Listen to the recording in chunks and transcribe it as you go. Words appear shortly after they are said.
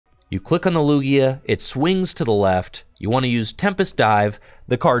You click on the Lugia, it swings to the left. You want to use Tempest Dive,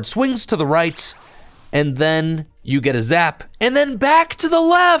 the card swings to the right, and then you get a zap, and then back to the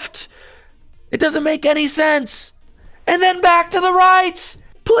left. It doesn't make any sense. And then back to the right.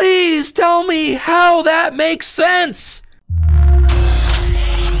 Please tell me how that makes sense.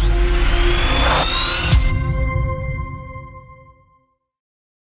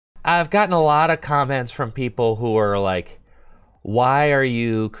 I've gotten a lot of comments from people who are like, why are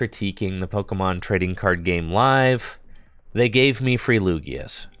you critiquing the Pokemon trading card game live? They gave me free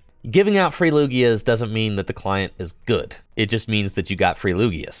Lugias. Giving out free Lugias doesn't mean that the client is good. It just means that you got free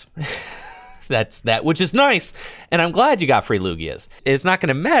Lugias. That's that, which is nice, and I'm glad you got free Lugias. It's not going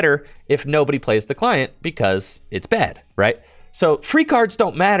to matter if nobody plays the client because it's bad, right? So free cards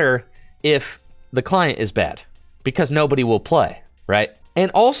don't matter if the client is bad because nobody will play, right?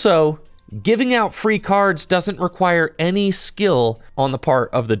 And also, giving out free cards doesn't require any skill on the part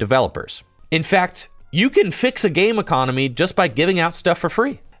of the developers. In fact, you can fix a game economy just by giving out stuff for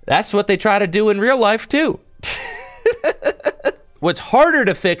free. That's what they try to do in real life too. What's harder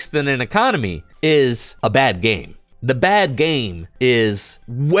to fix than an economy is a bad game. The bad game is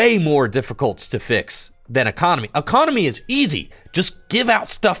way more difficult to fix than economy. Economy is easy. Just give out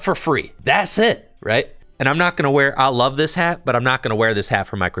stuff for free. That's it, right? And I'm not gonna wear, I love this hat, but I'm not gonna wear this hat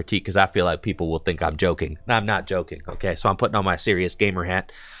for my critique because I feel like people will think I'm joking. No, I'm not joking, okay? So I'm putting on my serious gamer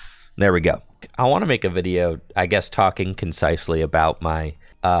hat. There we go. I wanna make a video, I guess, talking concisely about my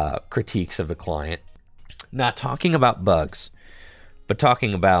critiques of the client. Not talking about bugs, but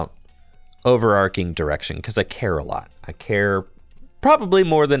talking about overarching direction because I care a lot. I care probably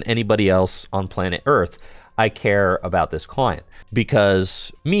more than anybody else on planet Earth. I care about this client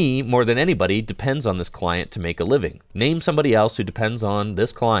because me, more than anybody, depends on this client to make a living. Name somebody else who depends on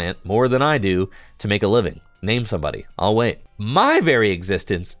this client more than I do to make a living. Name somebody. I'll wait. My very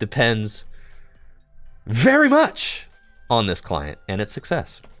existence depends very much on this client and its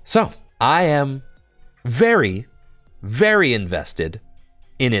success. So I am very, very invested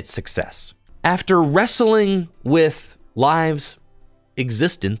in its success. After wrestling with Live's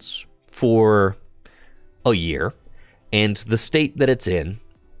existence for a year and the state that it's in,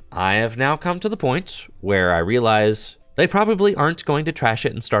 I have now come to the point where I realize they probably aren't going to trash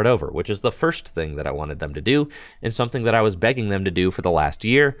it and start over, which is the first thing that I wanted them to do and something that I was begging them to do for the last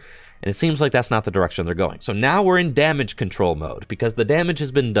year. And it seems like that's not the direction they're going. So now we're in damage control mode because the damage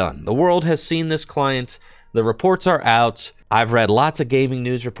has been done. The world has seen this client. The reports are out. I've read lots of gaming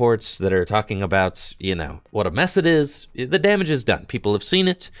news reports that are talking about, you know, what a mess it is. The damage is done. People have seen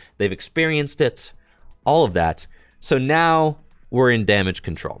it. They've experienced it. All of that. So now we're in damage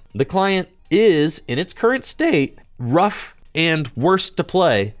control. The client is, in its current state, rough and worse to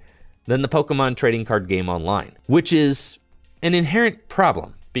play than the Pokemon trading card game online, which is an inherent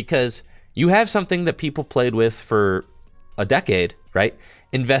problem because you have something that people played with for a decade, right?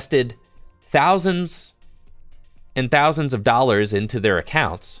 Invested thousands and thousands of dollars into their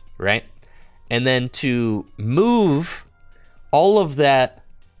accounts, right? And then to move all of that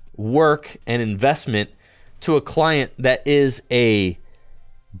work and investment to a client that is a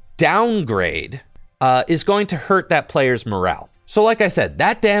downgrade is going to hurt that player's morale. So like I said,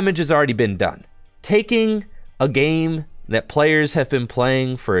 that damage has already been done. Taking a game that players have been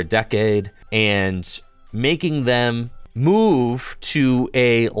playing for a decade and making them move to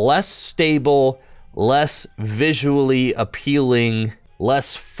a less stable, less visually appealing,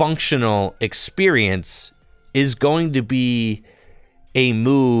 less functional experience is going to be a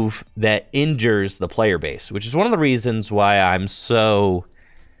move that injures the player base, which is one of the reasons why I'm so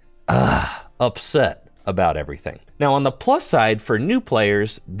upset about everything. Now, on the plus side, for new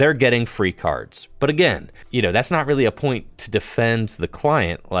players, they're getting free cards. But again, you know, that's not really a point to defend the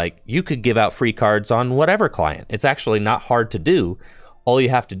client. Like, you could give out free cards on whatever client. It's actually not hard to do. All you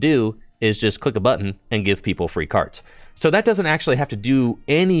have to do is just click a button and give people free cards. So that doesn't actually have to do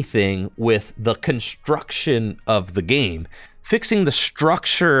anything with the construction of the game. Fixing the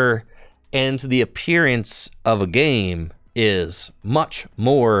structure and the appearance of a game is much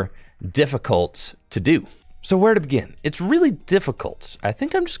more difficult to do. So where to begin? It's really difficult. I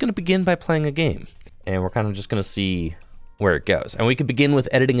think I'm just going to begin by playing a game, and we're kind of just going to see where it goes. And we could begin with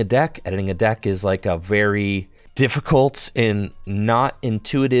editing a deck. Editing a deck is like a very difficult and not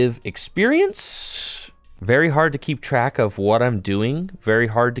intuitive experience. Very hard to keep track of what I'm doing. Very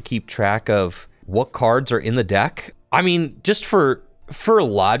hard to keep track of what cards are in the deck. I mean, just for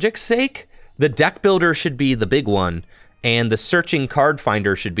logic's sake, the deck builder should be the big one, and the searching card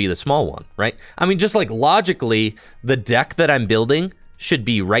finder should be the small one, right? I mean, just like logically, the deck that I'm building should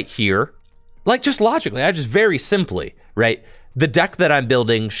be right here. Like, just logically, I just very simply, right? The deck that I'm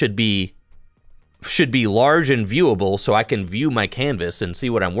building should be large and viewable so I can view my canvas and see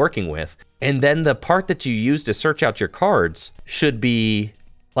what I'm working with. And then the part that you use to search out your cards should be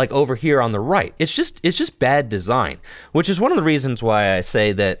like over here on the right. It's just bad design, which is one of the reasons why I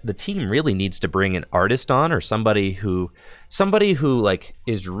say that the team really needs to bring an artist on, or somebody who like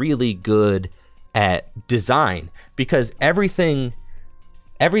is really good at design, because everything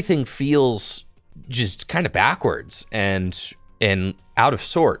feels just kind of backwards and out of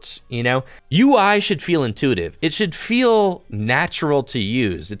sorts, you know? UI should feel intuitive. It should feel natural to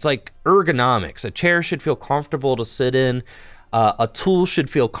use. It's like ergonomics. A chair should feel comfortable to sit in. A tool should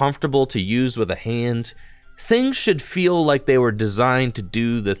feel comfortable to use with a hand. Things should feel like they were designed to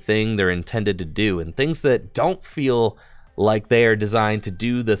do the thing they're intended to do, and things that don't feel like they are designed to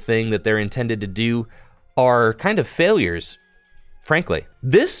do the thing that they're intended to do are kind of failures, frankly.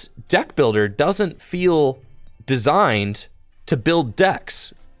 This deck builder doesn't feel designed to build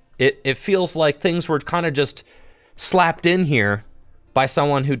decks. It feels like things were kind of just slapped in here by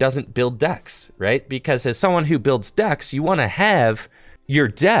someone who doesn't build decks, right? Because as someone who builds decks, you want to have your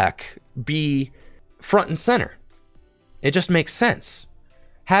deck be front and center. It just makes sense.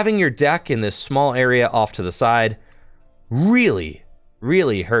 Having your deck in this small area off to the side really,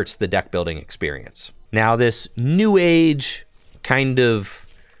 really hurts the deck building experience. Now, this new age kind of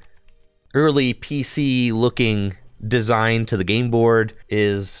early PC looking design to the game board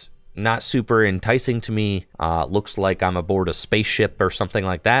is not super enticing to me. Looks like I'm aboard a spaceship or something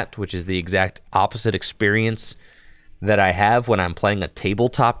like that, which is the exact opposite experience that I have when I'm playing a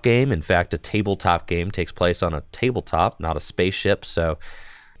tabletop game. In fact, a tabletop game takes place on a tabletop, not a spaceship, so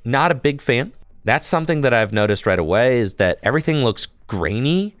not a big fan. That's something that I've noticed right away, is that everything looks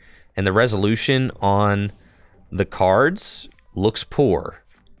grainy and the resolution on the cards looks poor.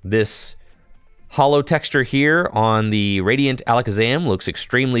 This hollow texture here on the Radiant Alakazam looks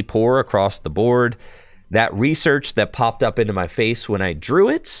extremely poor across the board. That research that popped up into my face when I drew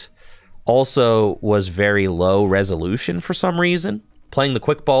it also was very low resolution for some reason. Playing the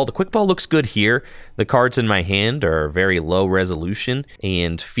quick ball looks good here. The cards in my hand are very low resolution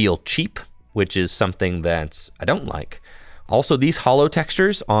and feel cheap, which is something that I don't like. Also, these hollow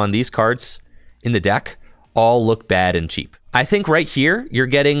textures on these cards in the deck all look bad and cheap. I think right here, you're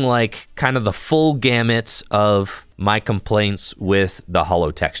getting like kind of the full gamut of my complaints with the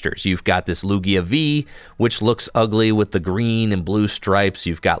hollow textures. You've got this Lugia V, which looks ugly with the green and blue stripes.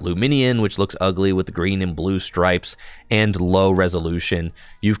 You've got Luminion, which looks ugly with the green and blue stripes and low resolution.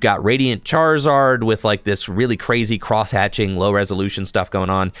 You've got Radiant Charizard with like this really crazy cross-hatching, low resolution stuff going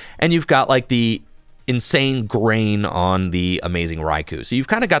on. And you've got like the insane grain on the amazing Raikou. So you've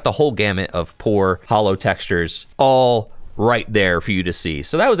kind of got the whole gamut of poor hollow textures all right there for you to see.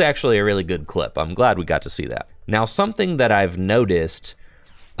 So that was actually a really good clip. I'm glad we got to see that. Now, something that I've noticed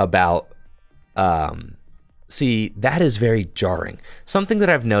about, see, that is very jarring. Something that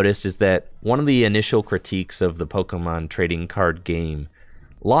I've noticed is that one of the initial critiques of the Pokemon trading card game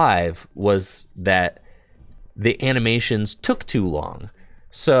live was that the animations took too long.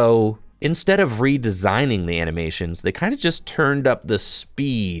 So instead of redesigning the animations, they kind of just turned up the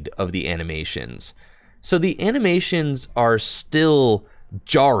speed of the animations. So the animations are still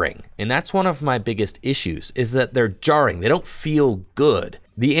jarring, and that's one of my biggest issues, is that they're jarring. They don't feel good.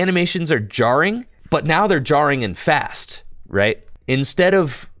 The animations are jarring, but now they're jarring and fast, right? Instead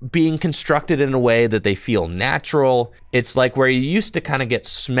of being constructed in a way that they feel natural, it's like where you used to kind of get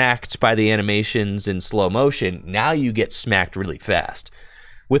smacked by the animations in slow motion, now you get smacked really fast.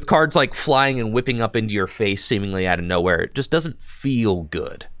 With cards like flying and whipping up into your face seemingly out of nowhere, it just doesn't feel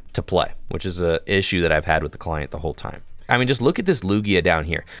good to play, which is an issue that I've had with the client the whole time. I mean, just look at this Lugia down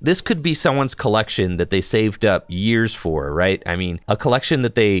here. This could be someone's collection that they saved up years for, right? I mean, a collection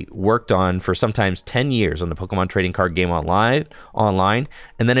that they worked on for sometimes 10 years on the Pokemon trading card game online.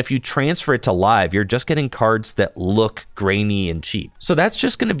 And then if you transfer it to live, you're just getting cards that look grainy and cheap. So that's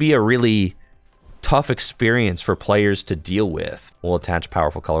just going to be a really tough experience for players to deal with. We'll attach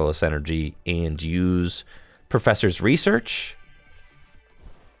powerful colorless energy and use Professor's research.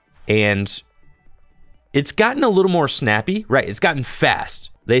 And it's gotten a little more snappy, right? It's gotten fast.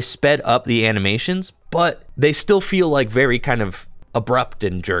 They sped up the animations, but they still feel like very kind of abrupt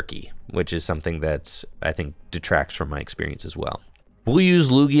and jerky, which is something that I think detracts from my experience as well. We'll use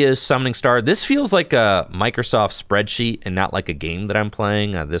Lugia's Summoning Star. This feels like a Microsoft spreadsheet and not like a game that I'm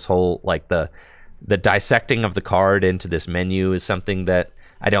playing. This whole, like the dissecting of the card into this menu is something that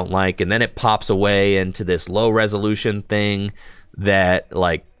I don't like. And then it pops away into this low resolution thing that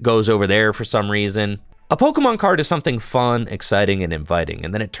like goes over there for some reason. A Pokemon card is something fun, exciting, and inviting,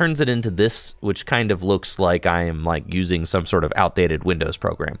 and then it turns it into this, which kind of looks like I am like using some sort of outdated Windows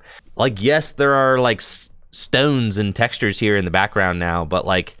program. Like, yes, there are like stones and textures here in the background now, but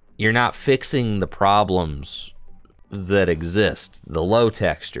like you're not fixing the problems that exist. The low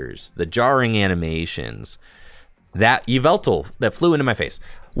textures, the jarring animations, that Yveltal that flew into my face.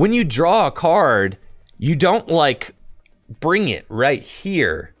 When you draw a card, you don't like bring it right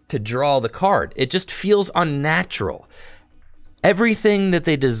here to draw the card. It just feels unnatural. Everything that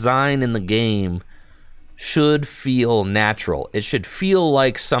they design in the game should feel natural. It should feel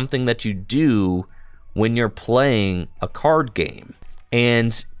like something that you do when you're playing a card game.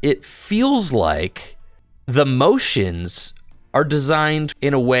 And it feels like the motions are designed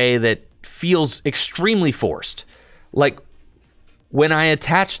in a way that feels extremely forced. Like when I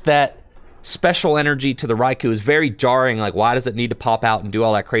attached that special energy to the Raikou is very jarring. Like, why does it need to pop out and do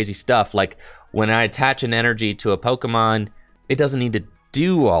all that crazy stuff? Like, when I attach an energy to a Pokemon, it doesn't need to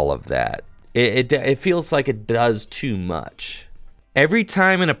do all of that. It feels like it does too much. Every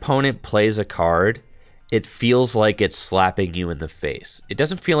time an opponent plays a card, it feels like it's slapping you in the face. It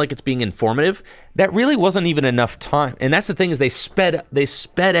doesn't feel like it's being informative. That really wasn't even enough time. And that's the thing, is they sped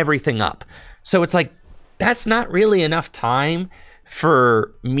everything up. So it's like, that's not really enough time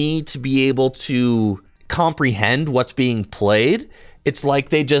for me to be able to comprehend what's being played. It's like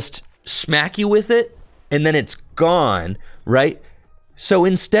they just smack you with it and then it's gone, right? So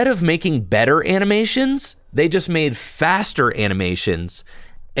instead of making better animations, they just made faster animations.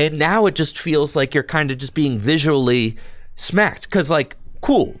 And now it just feels like you're kind of just being visually smacked. Because like,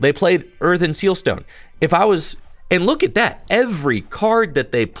 cool, they played Earth and Sealstone. And look at that, every card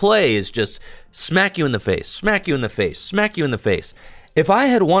that they play is just smack you in the face, smack you in the face, smack you in the face. If I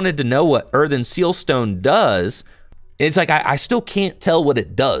had wanted to know what Earth and Sealstone does, it's like I still can't tell what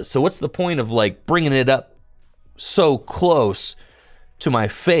it does. So what's the point of like bringing it up so close to my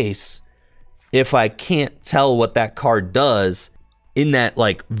face if I can't tell what that card does in that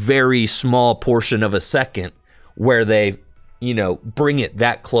like very small portion of a second where they, you know, bring it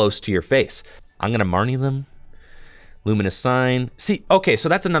that close to your face? I'm gonna Marnie them. Luminous Sign. See, okay, so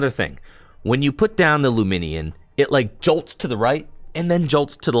that's another thing. When you put down the Luminion, it like jolts to the right and then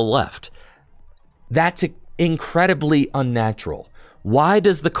jolts to the left. That's incredibly unnatural. Why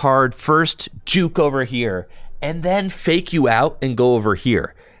does the card first juke over here and then fake you out and go over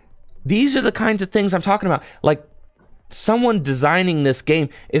here? These are the kinds of things I'm talking about. Like, someone designing this game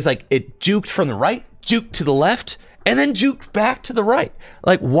is like, it juked from the right, juked to the left, and then juked back to the right.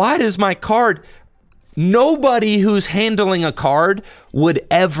 Like, why does my card... Nobody who's handling a card would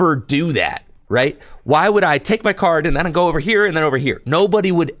ever do that, right? Why would I take my card and then I go over here and then over here?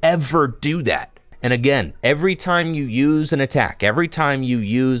 Nobody would ever do that. And again, every time you use an attack, every time you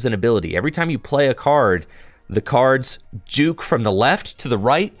use an ability, every time you play a card, the cards juke from the left to the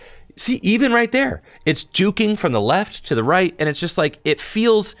right. See, even right there, it's juking from the left to the right, and it's just like, it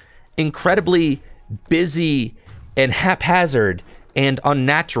feels incredibly busy and haphazard and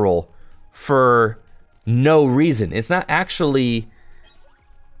unnatural for no reason. It's not actually,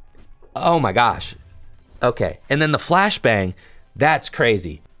 oh my gosh. Okay, and then the flashbang, that's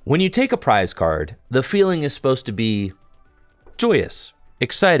crazy. When you take a prize card, the feeling is supposed to be joyous,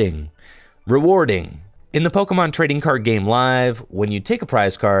 exciting, rewarding. In the Pokemon Trading Card Game Live, when you take a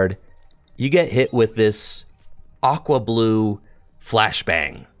prize card, you get hit with this aqua blue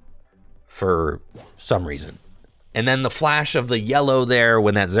flashbang for some reason. And then the flash of the yellow there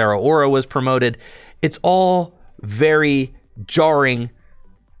when that Zeraora was promoted, it's all very jarring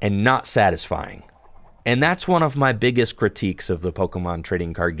and not satisfying. And that's one of my biggest critiques of the Pokemon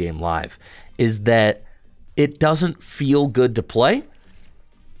Trading Card Game Live, is that it doesn't feel good to play.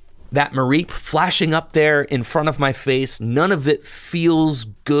 That Mareep flashing up there in front of my face, none of it feels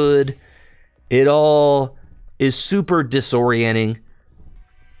good. It all is super disorienting.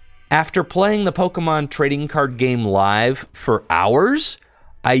 After playing the Pokemon Trading Card Game Live for hours,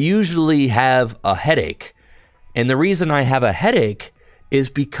 I usually have a headache. And the reason I have a headache is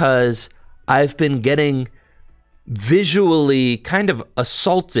because I've been getting visually kind of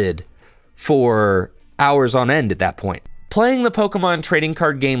assaulted for hours on end at that point. Playing the Pokemon Trading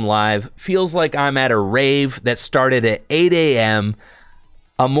Card Game Live feels like I'm at a rave that started at 8 a.m.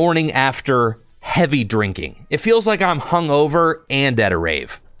 a morning after heavy drinking. It feels like I'm hungover and at a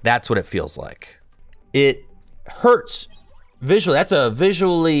rave. That's what it feels like. It hurts visually. That's a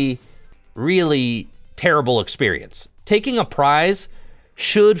visually really terrible experience. Taking a prize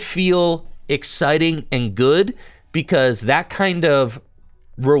should feel exciting and good, because that kind of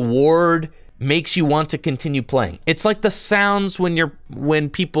reward makes you want to continue playing. It's like the sounds when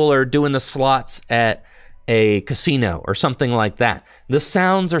people are doing the slots at a casino or something like that. The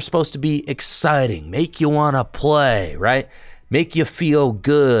sounds are supposed to be exciting, make you want to play, right? Make you feel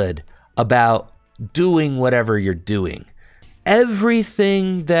good about doing whatever you're doing.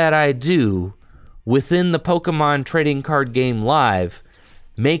 Everything that I do within the Pokemon trading card game live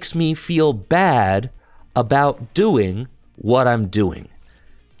makes me feel bad about doing what I'm doing.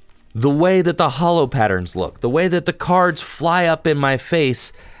 The way that the holo patterns look, the way that the cards fly up in my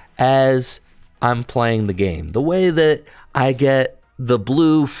face as I'm playing the game, the way that I get the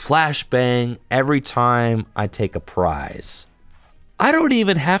blue flashbang every time I take a prize. I don't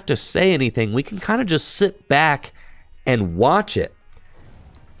even have to say anything. We can kind of just sit back and watch it.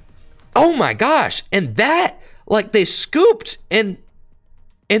 Oh my gosh. And that, like, they scooped and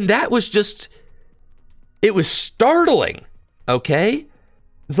that was just, it was startling, okay?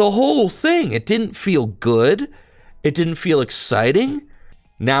 The whole thing, it didn't feel good. It didn't feel exciting.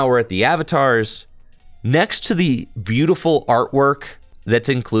 Now we're at the avatars. Next to the beautiful artwork that's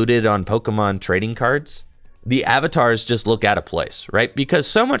included on Pokemon trading cards, the avatars just look out of place, right? Because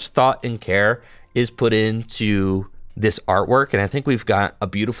so much thought and care is put into this artwork, and I think we've got a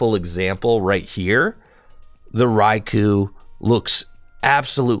beautiful example right here. The Raikou looks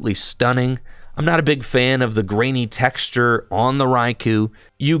absolutely stunning. I'm not a big fan of the grainy texture on the Raikou.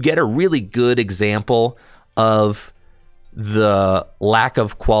 You get a really good example of the lack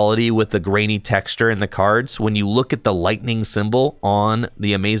of quality with the grainy texture in the cards when you look at the lightning symbol on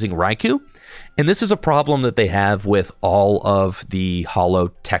the amazing Raikou. And this is a problem that they have with all of the holo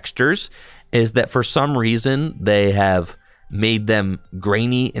textures, is that for some reason they have made them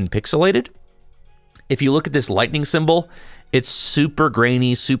grainy and pixelated. If you look at this lightning symbol, it's super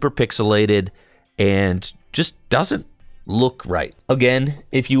grainy, super pixelated, and just doesn't look right. Again,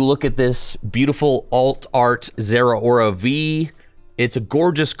 if you look at this beautiful alt art Zeraora V, it's a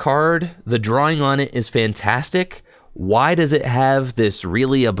gorgeous card. The drawing on it is fantastic. Why does it have this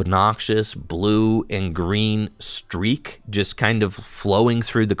really obnoxious blue and green streak just kind of flowing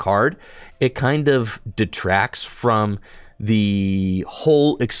through the card? It kind of detracts from the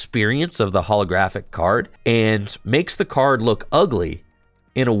whole experience of the holographic card and makes the card look ugly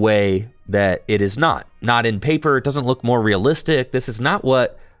in a way that it is not. Not in paper, it doesn't look more realistic. This is not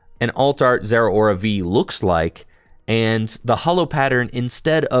what an alt art Zeraora V looks like. And the holo pattern,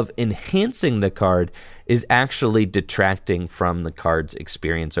 instead of enhancing the card, is actually detracting from the card's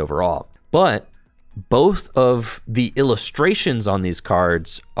experience overall. But both of the illustrations on these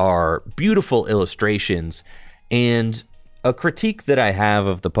cards are beautiful illustrations, and a critique that I have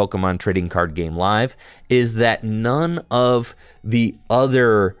of the Pokemon Trading Card Game Live is that none of the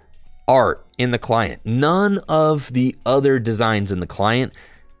other art in the client, none of the other designs in the client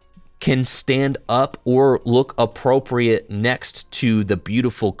can stand up or look appropriate next to the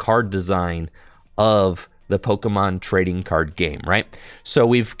beautiful card design of the Pokemon trading card game, right? So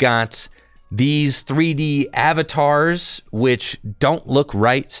we've got these 3D avatars, which don't look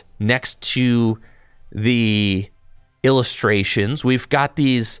right next to the illustrations. We've got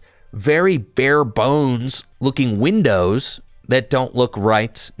these very bare bones looking windows that don't look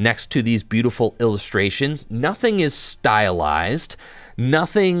right next to these beautiful illustrations. Nothing is stylized.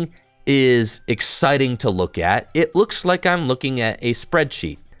 Nothing is exciting to look at. It looks like I'm looking at a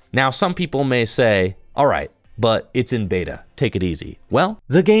spreadsheet. Now, some people may say, all right, but it's in beta. Take it easy. Well,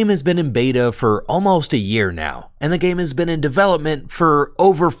 the game has been in beta for almost a year now, and the game has been in development for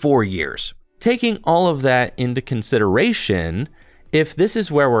over 4 years. Taking all of that into consideration, if this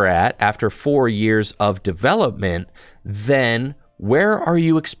is where we're at after 4 years of development, then where are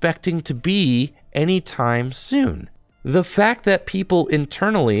you expecting to be anytime soon? The fact that people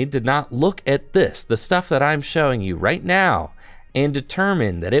internally did not look at this, the stuff that I'm showing you right now, and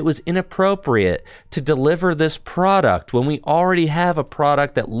determine that it was inappropriate to deliver this product when we already have a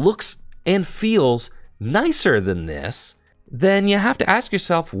product that looks and feels nicer than this, then you have to ask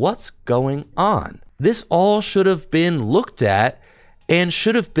yourself, what's going on? This all should have been looked at and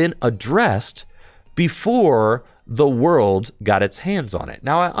should have been addressed before the world got its hands on it.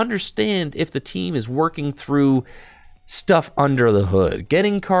 Now, I understand if the team is working through stuff under the hood,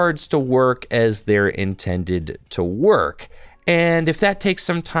 getting cards to work as they're intended to work. And if that takes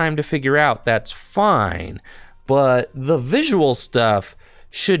some time to figure out, that's fine. But the visual stuff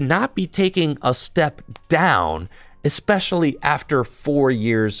should not be taking a step down, especially after 4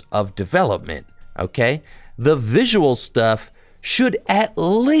 years of development, okay? The visual stuff should at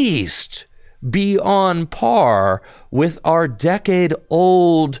least be on par with our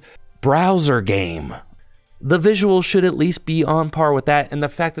decade-old browser game. The visuals should at least be on par with that, and the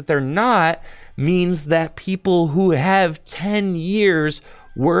fact that they're not means that people who have 10 years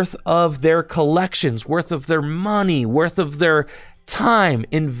worth of their collections, worth of their money, worth of their time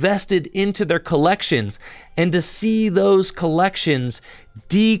invested into their collections, and to see those collections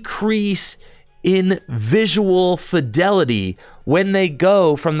decrease in visual fidelity when they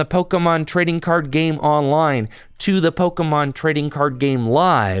go from the Pokemon trading card game online to the Pokemon trading card game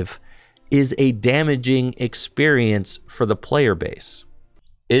live is a damaging experience for the player base.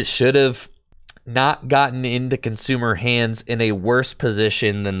 It should have not gotten into consumer hands in a worse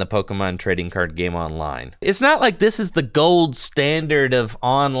position than the Pokemon trading card game online. It's not like this is the gold standard of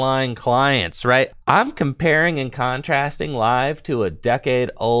online clients, right? I'm comparing and contrasting live to a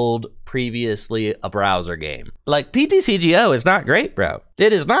decade-old, previously a browser game. Like, PTCGO is not great, bro.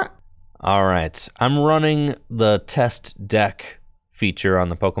 It is not. All right, I'm running the test deck feature on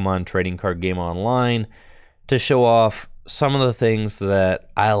the Pokemon trading card game online to show off some of the things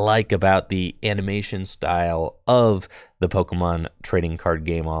that I like about the animation style of the Pokemon trading card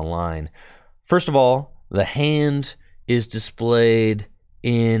game online. First of all, the hand is displayed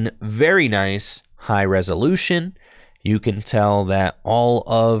in very nice high resolution. You can tell that all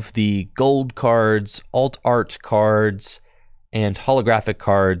of the gold cards, alt art cards, and holographic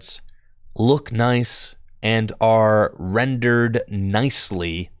cards look nice and are rendered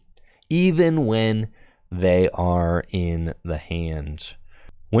nicely, even when they are in the hand.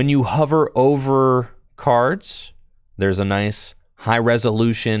 When you hover over cards, there's a nice high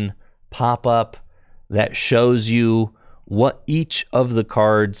resolution pop-up that shows you what each of the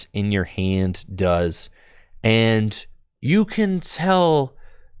cards in your hand does. And you can tell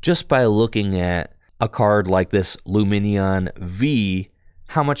just by looking at a card like this Lumineon V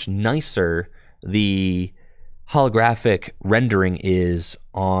how much nicer the holographic rendering is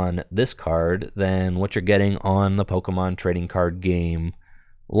on this card than what you're getting on the Pokemon trading card game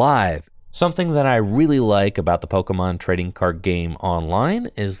live. Something that I really like about the Pokemon trading card game online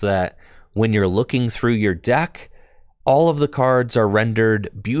is that when you're looking through your deck, all of the cards are rendered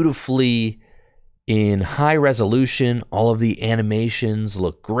beautifully in high resolution. All of the animations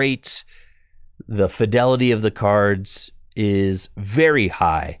look great. The fidelity of the cards is very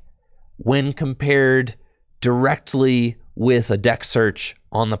high when compared directly with a deck search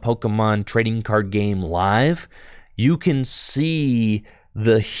on the Pokemon trading card game live. You can see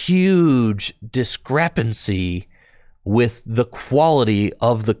the huge discrepancy with the quality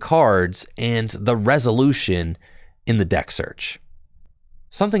of the cards and the resolution in the deck search.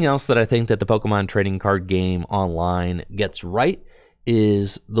 Something else that I think that the Pokemon trading card game online gets right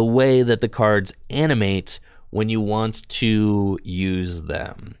is the way that the cards animate when you want to use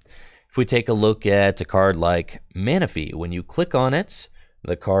them. If we take a look at a card like Manaphy, when you click on it,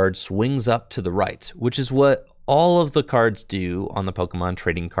 the card swings up to the right, which is what all of the cards do on the Pokemon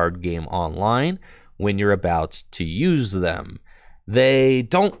trading card game online when you're about to use them. They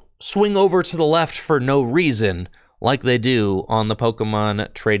don't swing over to the left for no reason like they do on the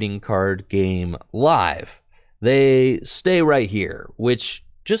Pokemon trading card game live. They stay right here, which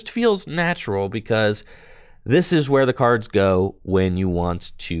just feels natural because this is where the cards go when you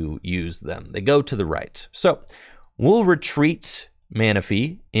want to use them. They go to the right. So we'll retreat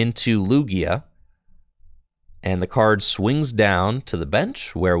Manaphy into Lugia, and the card swings down to the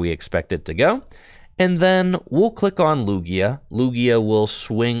bench where we expect it to go. And then we'll click on Lugia. Lugia will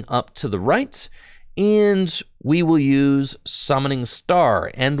swing up to the right, and we will use Summoning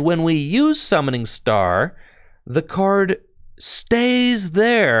Star. And when we use Summoning Star, the card stays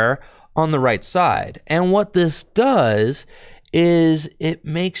there on the right side. And what this does is it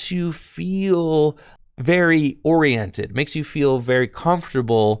makes you feel very oriented, makes you feel very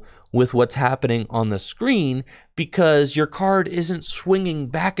comfortable with what's happening on the screen because your card isn't swinging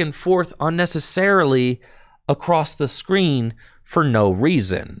back and forth unnecessarily across the screen for no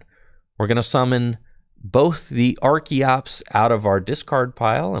reason. We're going to summon both the Archeops out of our discard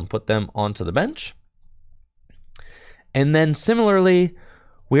pile and put them onto the bench. And then similarly,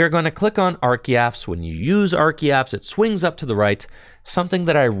 we are going to click on Archeops. When you use Archeops, it swings up to the right. Something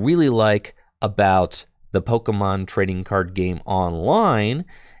that I really like about the Pokemon trading card game online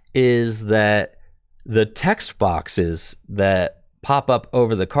is that the text boxes that pop up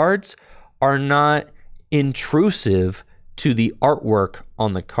over the cards are not intrusive to the artwork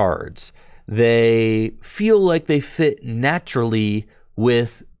on the cards. They feel like they fit naturally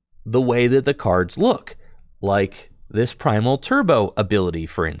with the way that the cards look, like this Primal Turbo ability,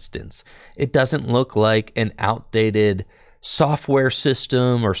 for instance. It doesn't look like an outdated software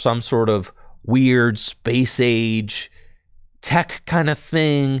system or some sort of weird space age tech kind of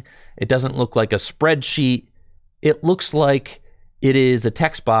thing. It doesn't look like a spreadsheet. It looks like it is a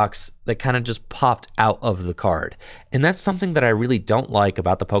text box that kind of just popped out of the card. And that's something that I really don't like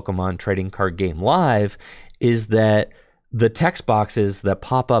about the Pokemon Trading Card Game Live, is that the text boxes that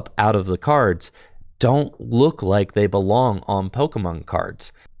pop up out of the cards don't look like they belong on Pokemon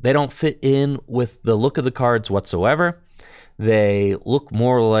cards. They don't fit in with the look of the cards whatsoever. They look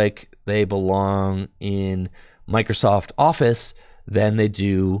more like they belong in Microsoft Office than they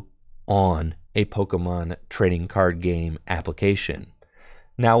do on a Pokemon trading card game application.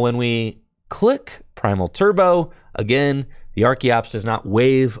 Now, when we click Primal Turbo, again, the Archeops does not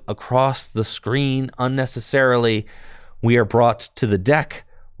wave across the screen unnecessarily. We are brought to the deck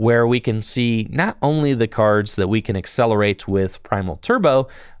where we can see not only the cards that we can accelerate with Primal Turbo,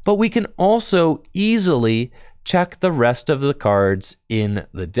 but we can also easily check the rest of the cards in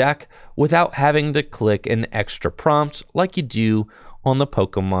the deck without having to click an extra prompt like you do on the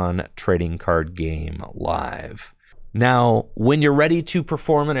Pokemon Trading Card Game Live. Now, when you're ready to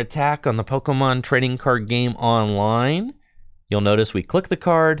perform an attack on the Pokemon Trading Card Game Online, you'll notice we click the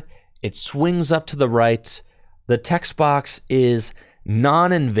card, it swings up to the right, the text box is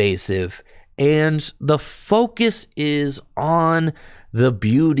non-invasive, and the focus is on the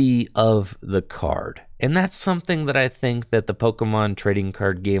beauty of the card. And that's something that I think that the Pokemon Trading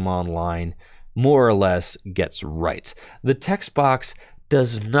Card Game Online more or less gets right. The text box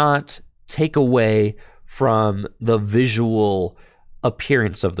does not take away from the visual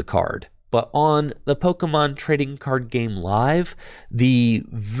appearance of the card. But on the Pokemon Trading Card Game Live, the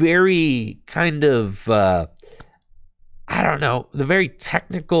very kind of, the very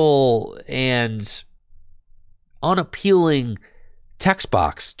technical and unappealing text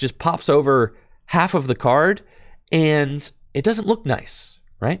box just pops over half of the card, and it doesn't look nice,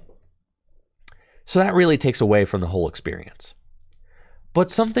 right? So that really takes away from the whole experience.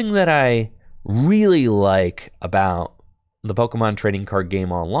 But something that I really like about the Pokemon Trading Card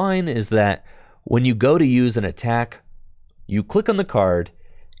Game Online is that when you go to use an attack, you click on the card,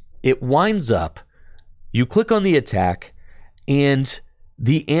 it winds up, you click on the attack, and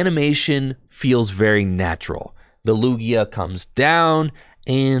the animation feels very natural. The Lugia comes down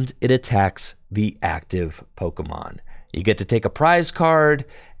and it attacks the active Pokemon. You get to take a prize card,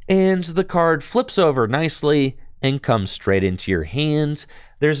 and the card flips over nicely and comes straight into your hand.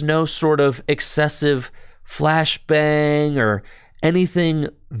 There's no sort of excessive flashbang or anything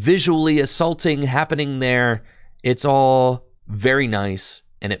visually assaulting happening there. It's all very nice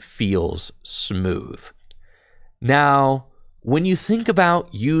and it feels smooth. Now, when you think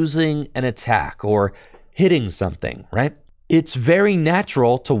about using an attack or hitting something, right? It's very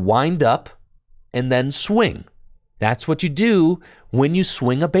natural to wind up and then swing. That's what you do when you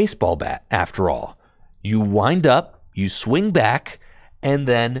swing a baseball bat, after all. You wind up, you swing back, and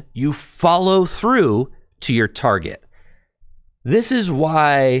then you follow through to your target. This is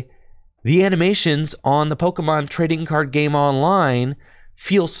why the animations on the Pokemon Trading Card Game Online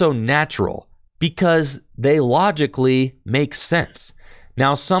feel so natural, because they logically make sense.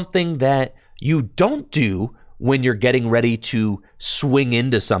 Now, something that you don't do when you're getting ready to swing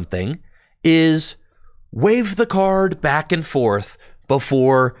into something is wave the card back and forth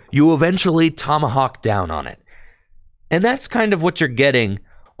before you eventually tomahawk down on it. And that's kind of what you're getting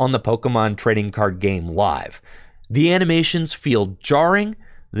on the Pokemon Trading Card Game Live. The animations feel jarring,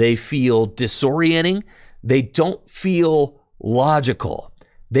 they feel disorienting, they don't feel logical,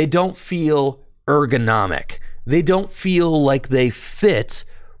 they don't feel ergonomic, they don't feel like they fit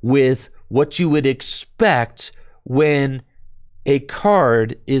with what you would expect when a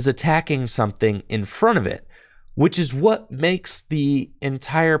card is attacking something in front of it, which is what makes the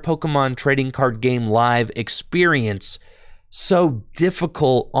entire Pokemon Trading Card Game Live experience so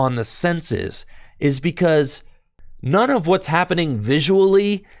difficult on the senses, is because none of what's happening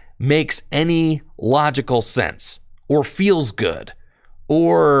visually makes any logical sense, or feels good,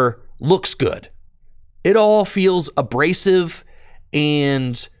 or looks good. It all feels abrasive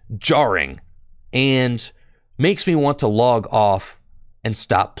and jarring, and makes me want to log off and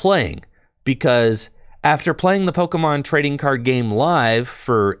stop playing, because after playing the Pokemon Trading Card Game Live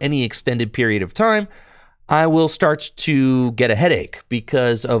for any extended period of time, I will start to get a headache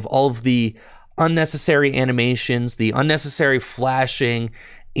because of all of the unnecessary animations, the unnecessary flashing,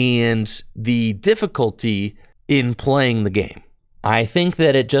 and the difficulty in playing the game. I think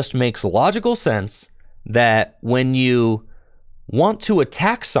that it just makes logical sense that when you want to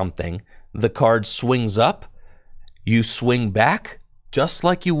attack something, the card swings up, you swing back, just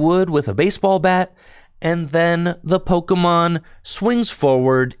like you would with a baseball bat, and then the Pokemon swings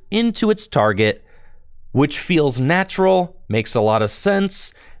forward into its target, which feels natural, makes a lot of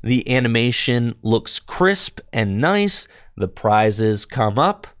sense. The animation looks crisp and nice. The prizes come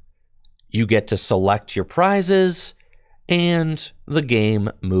up. You get to select your prizes, and the game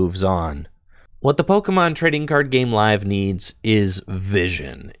moves on. What the Pokemon Trading Card Game Live needs is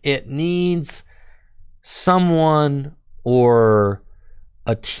vision. It needs someone or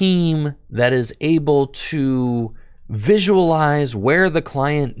a team that is able to visualize where the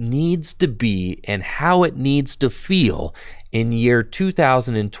client needs to be and how it needs to feel in year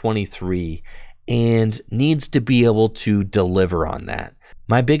 2023 and needs to be able to deliver on that.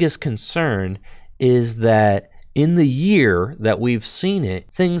 My biggest concern is that in the year that we've seen it,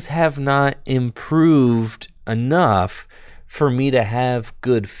 things have not improved enough for me to have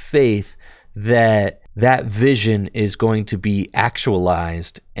good faith that that vision is going to be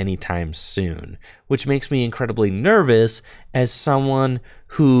actualized anytime soon, which makes me incredibly nervous as someone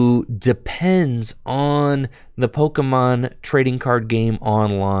who depends on the Pokemon trading card game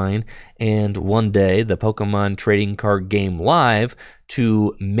online and one day the Pokemon Trading Card Game Live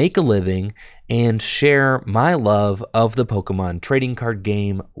to make a living and share my love of the Pokemon trading card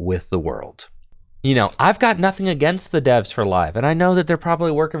game with the world. You know, I've got nothing against the devs for Live, and I know that they're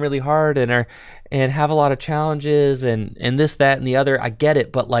probably working really hard and have a lot of challenges and this, that, and the other. I get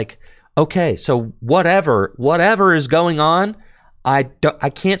it, but like, okay, so whatever is going on, I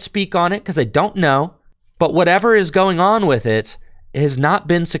can't speak on it because I don't know, but whatever is going on with it has not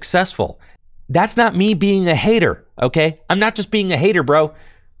been successful. That's not me being a hater, okay? I'm not just being a hater, bro.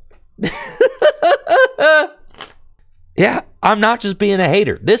 Yeah, I'm not just being a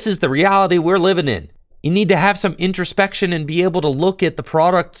hater. This is the reality we're living in. You need to have some introspection and be able to look at the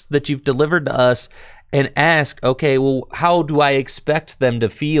products that you've delivered to us and ask, okay, well, how do I expect them to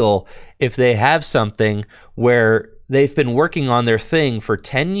feel if they have something where they've been working on their thing for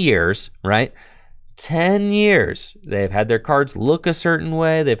 10 years, right? 10 years. They've had their cards look a certain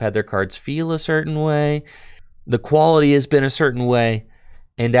way. They've had their cards feel a certain way. The quality has been a certain way.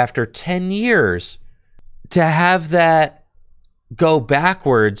 And after 10 years, to have that go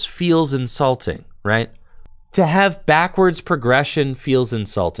backwards feels insulting, right? To have backwards progression feels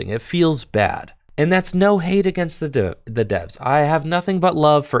insulting. It feels bad. And that's no hate against the devs. I have nothing but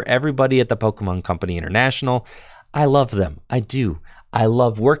love for everybody at the Pokemon Company International. I love them. I do. I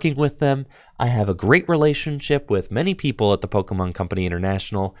love working with them. I have a great relationship with many people at the Pokemon Company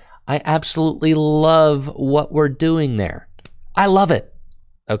International. I absolutely love what we're doing there. I love it.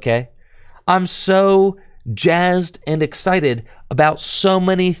 Okay? I'm so jazzed and excited about so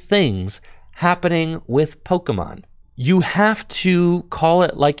many things happening with Pokemon. You have to call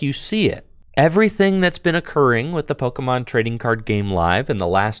it like you see it. Everything that's been occurring with the Pokemon Trading Card Game Live in the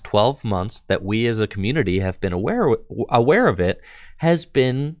last 12 months that we as a community have been aware of it has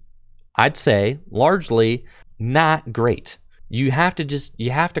been, I'd say, largely not great. You have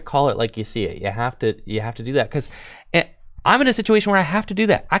to call it like you see it. You have to do that because I'm in a situation where I have to do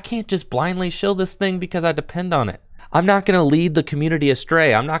that. I can't just blindly shill this thing because I depend on it. I'm not going to lead the community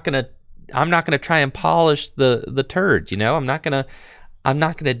astray. I'm not going to try and polish the turd, you know? I'm not going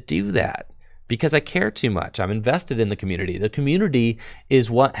to do that because I care too much. I'm invested in the community. The community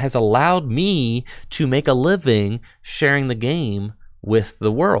is what has allowed me to make a living sharing the game with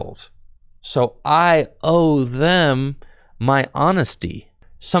the world. So I owe them my honesty.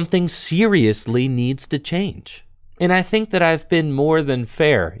 Something seriously needs to change. And I think that I've been more than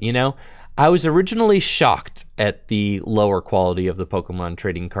fair, you know? I was originally shocked at the lower quality of the Pokemon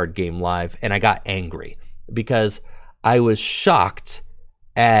Trading Card Game Live, and I got angry because I was shocked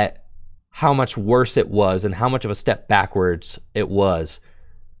at how much worse it was and how much of a step backwards it was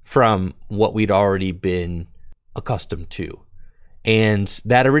from what we'd already been accustomed to. And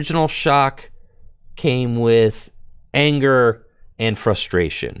that original shock came with anger and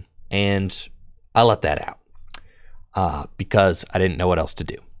frustration, and I let that out. Because I didn't know what else to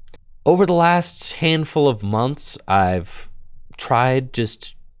do. Over the last handful of months, I've tried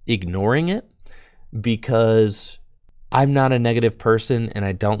just ignoring it because I'm not a negative person and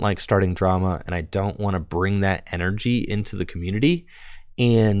I don't like starting drama and I don't want to bring that energy into the community.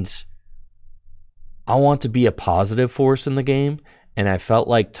 And I want to be a positive force in the game. And I felt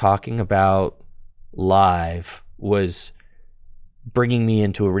like talking about Live was bringing me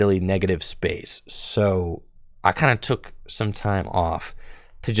into a really negative space. So I kind of took some time off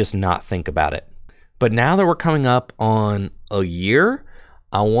to just not think about it. But now that we're coming up on a year,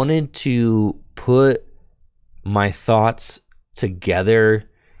 I wanted to put my thoughts together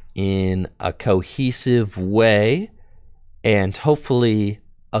in a cohesive way and hopefully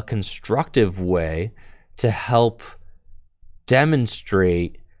a constructive way to help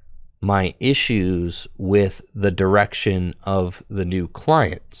demonstrate my issues with the direction of the new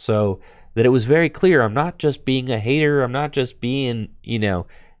client, so that it was very clear I'm not just being a hater, I'm not just being,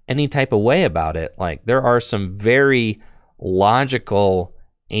 any type of way about it. Like, there are some very logical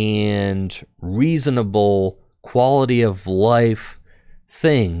and reasonable quality of life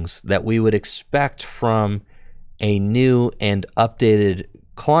things that we would expect from a new and updated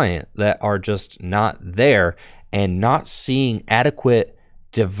client that are just not there, and not seeing adequate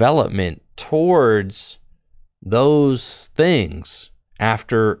development towards those things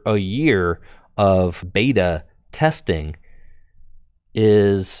after a year of beta testing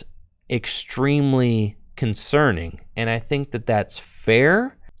is extremely concerning. And I think that that's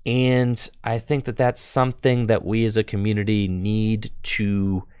fair. And I think that that's something that we as a community need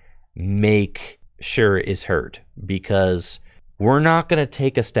to make sure is heard, because we're not going to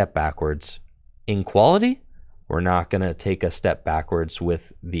take a step backwards in quality. We're not going to take a step backwards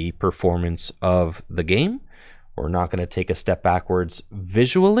with the performance of the game. We're not going to take a step backwards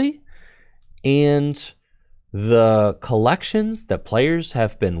visually. And the collections that players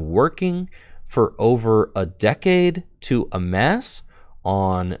have been working for over a decade to amass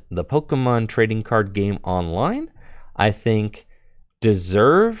on the Pokemon trading card game online, I think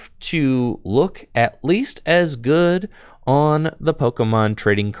deserve to look at least as good on the Pokemon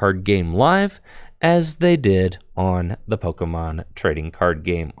trading card game live as they did on the Pokemon trading card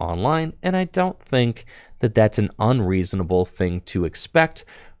game online. And I don't think that that's an unreasonable thing to expect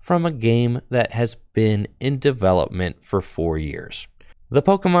from a game that has been in development for 4 years. The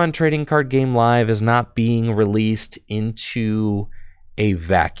Pokemon trading card game live is not being released into a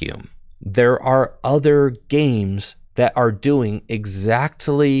vacuum. There are other games that are doing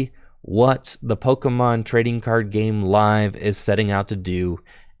exactly what the Pokemon trading card game live is setting out to do,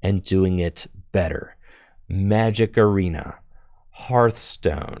 and doing it better. Magic Arena,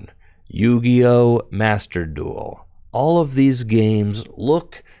 Hearthstone, Yu-Gi-Oh! Master Duel. All of these games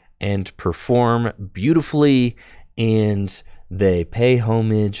look and perform beautifully, and they pay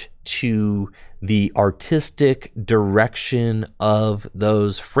homage to the artistic direction of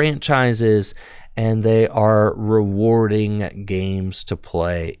those franchises, and they are rewarding games to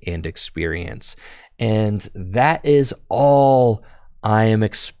play and experience. And that is all I am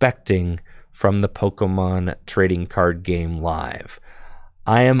expecting from the Pokemon trading card game live.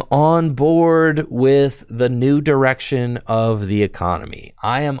 I am on board with the new direction of the economy.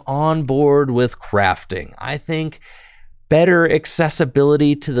 I am on board with crafting. I think better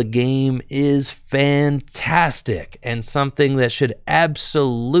accessibility to the game is fantastic, and something that should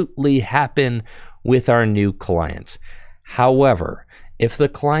absolutely happen with our new client. However, if the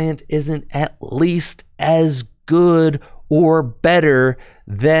client isn't at least as good or better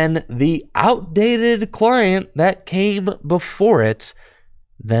than the outdated client that came before it,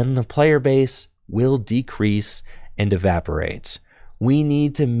 then the player base will decrease and evaporate. We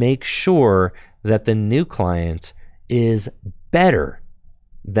need to make sure that the new client is better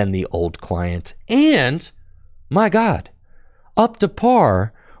than the old client, and, my God, up to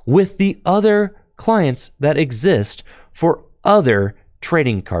par with the other clients that exist for other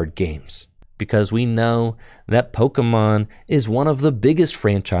trading card games. Because we know that Pokemon is one of the biggest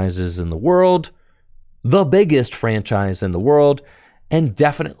franchises in the world, the biggest franchise in the world, and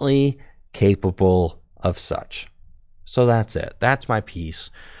definitely capable of such. So that's it. That's my piece.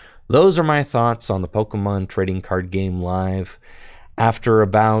 Those are my thoughts on the Pokemon trading card game live after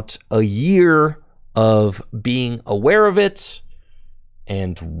about a year of being aware of it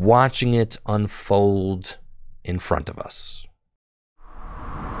and watching it unfold in front of us.